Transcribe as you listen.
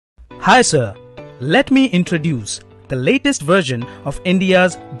Hi sir, let me introduce the latest version of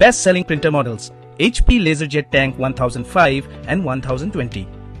India's best-selling printer models, HP Laserjet Tank 1005 and 1020.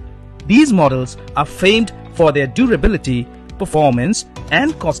 These models are famed for their durability, performance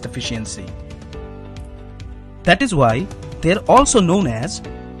and cost efficiency. That is why they are also known as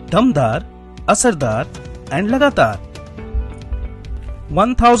Damdar, Asardar and Lagatar.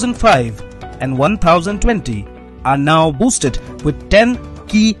 1005 and 1020 are now boosted with 10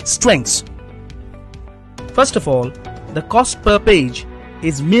 key strengths. First of all, the cost per page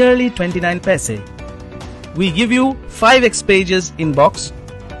is merely 29 paise. We give you 5x pages in box,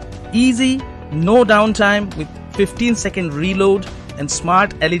 easy, no downtime with 15-second reload and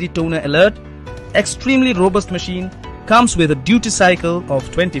smart LED toner alert, extremely robust machine, comes with a duty cycle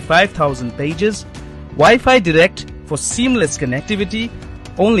of 25,000 pages, Wi-Fi direct for seamless connectivity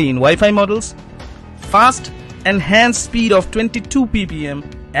only in Wi-Fi models, fast enhanced speed of 22 ppm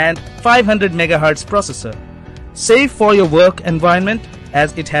and 500 MHz processor, safe for your work environment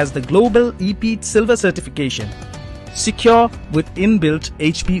as it has the global EP Silver certification, secure with inbuilt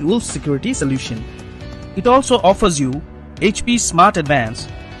HP Wolf security solution. It also offers you HP Smart Advance,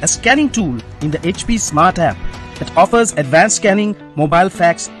 a scanning tool in the HP Smart app that offers advanced scanning, mobile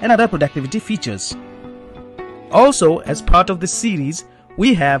fax and other productivity features. Also, as part of this series,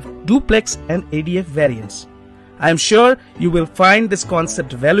 we have duplex and ADF variants. I am sure you will find this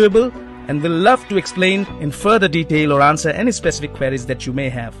concept valuable and will love to explain in further detail or answer any specific queries that you may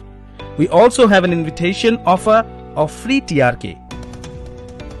have. We also have an invitation offer of free TRK.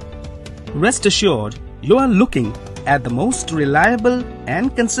 Rest assured, you are looking at the most reliable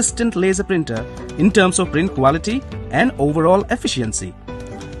and consistent laser printer in terms of print quality and overall efficiency.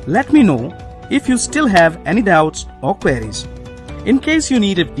 Let me know if you still have any doubts or queries. In case you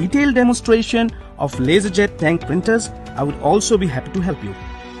need a detailed demonstration of Laserjet tank printers, I would also be happy to help you.